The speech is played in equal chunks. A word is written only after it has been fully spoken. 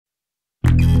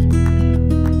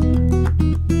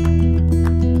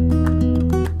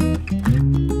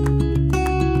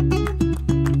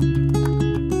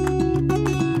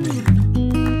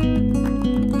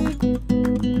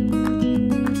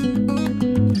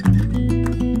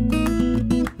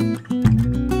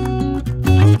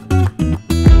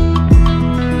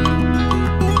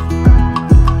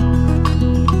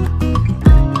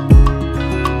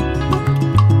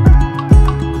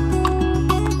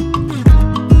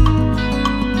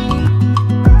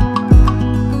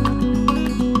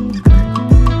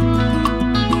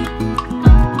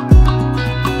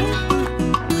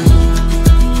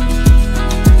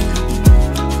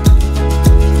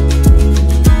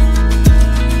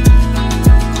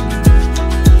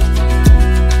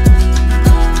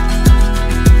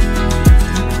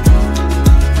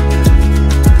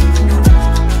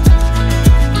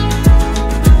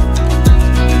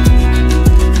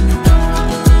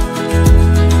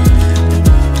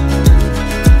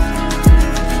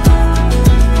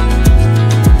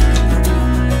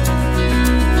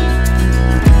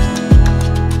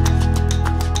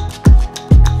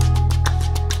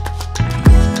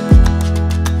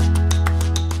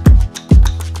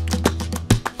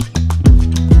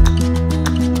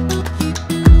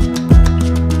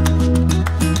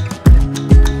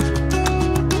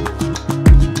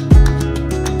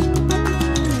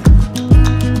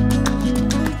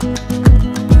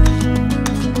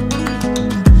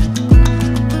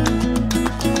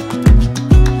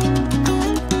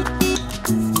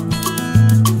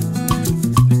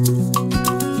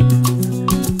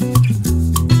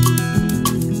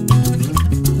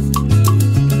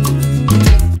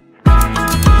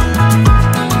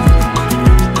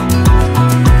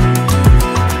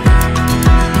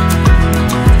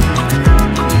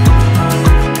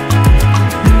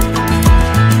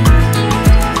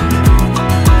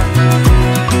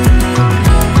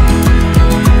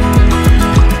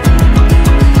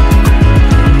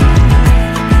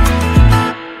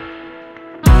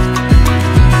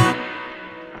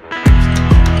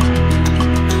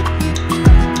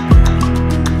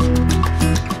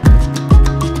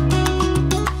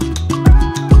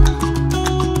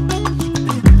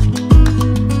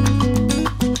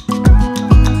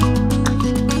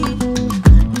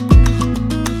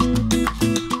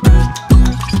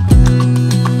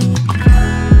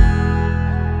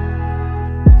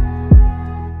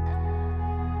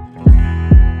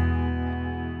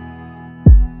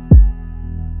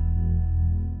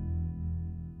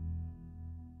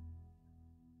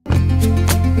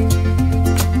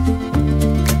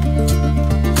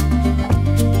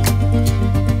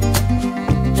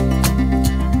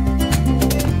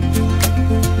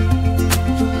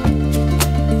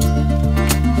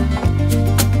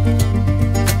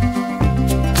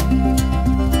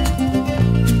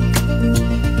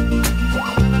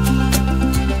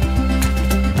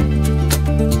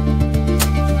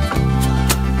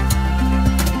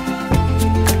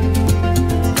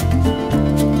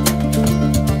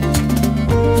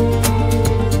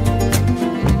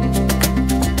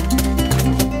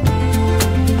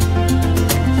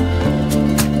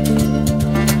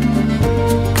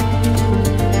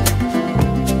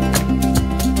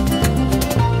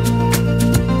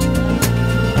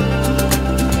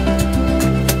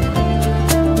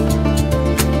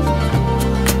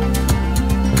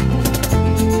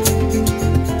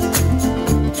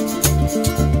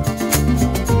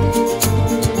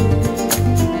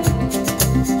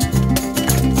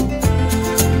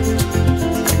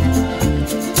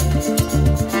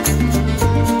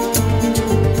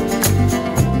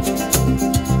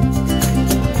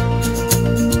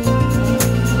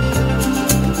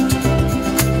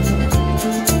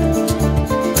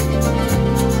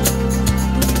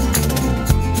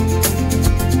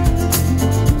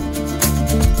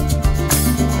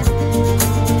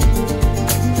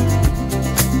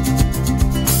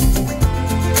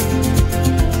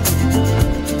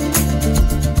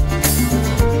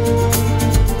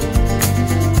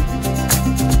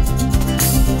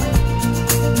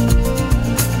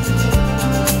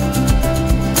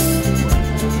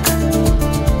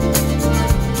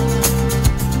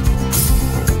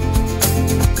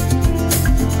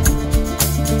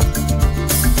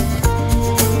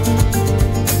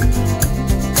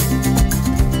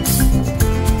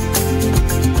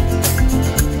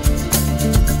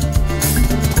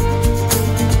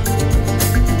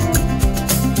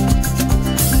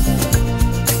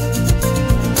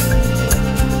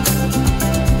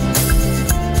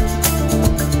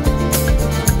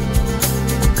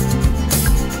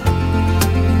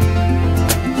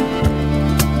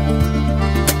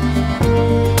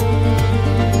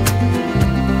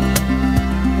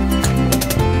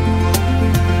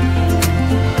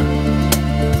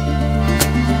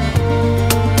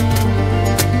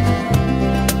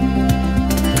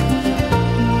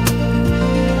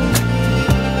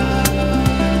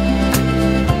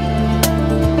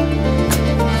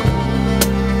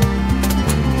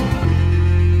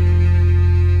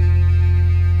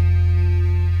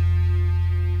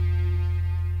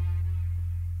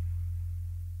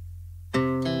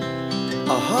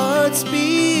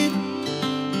speed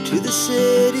to the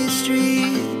city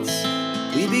streets.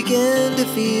 We began to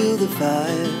feel the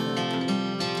fire.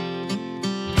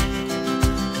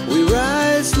 We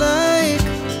rise like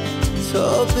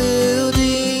tall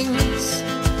buildings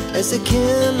as the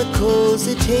chemicals,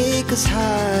 they take us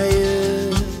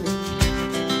higher.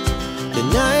 The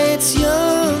night's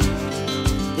young,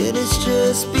 it has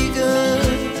just begun,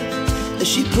 as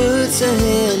she puts her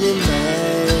hand in mine.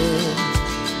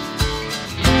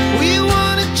 We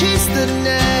wanna chase the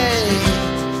night,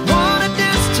 wanna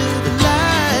dance to the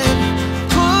light,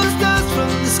 pull the stars from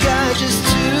the sky, just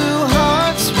two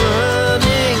hearts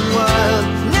running wild.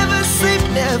 Never sleep,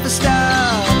 never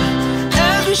stop,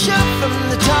 as we shout from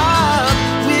the top.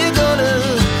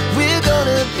 We're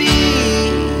gonna be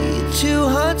two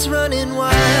hearts running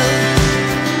wild.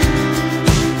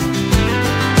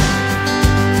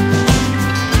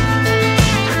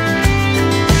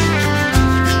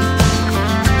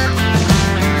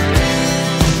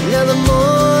 Now the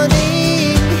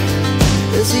morning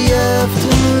is the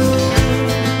afternoon.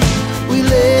 We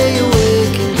lay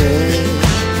awake in bed.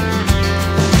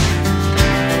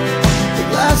 The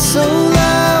laughs so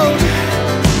loud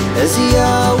as the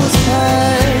hours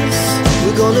pass.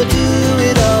 We're gonna do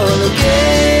it all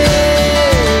again.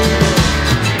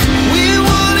 We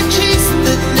wanna chase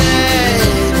the night,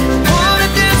 wanna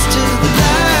dance to the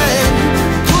light,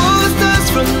 pull the stars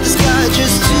from the sky,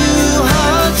 just two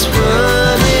hearts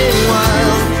running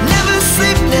wild. Never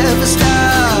sleep, never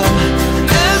stop,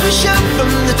 as we shout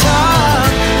from the top.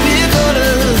 We're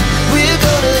gonna be, we're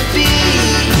gonna be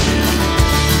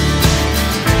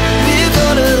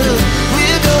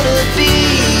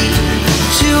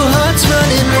two hearts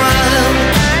running wild.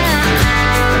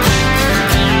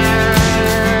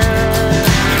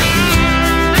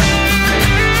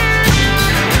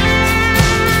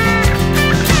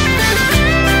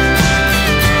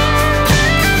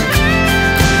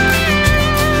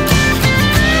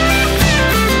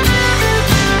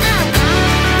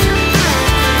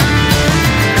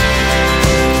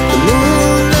 The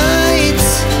moonlight,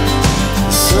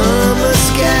 summer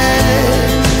sky,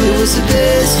 it was the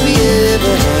best we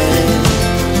ever had.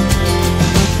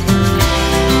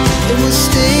 And we'll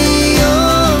stay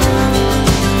on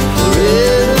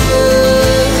forever.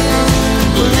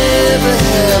 We'll never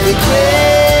have regret.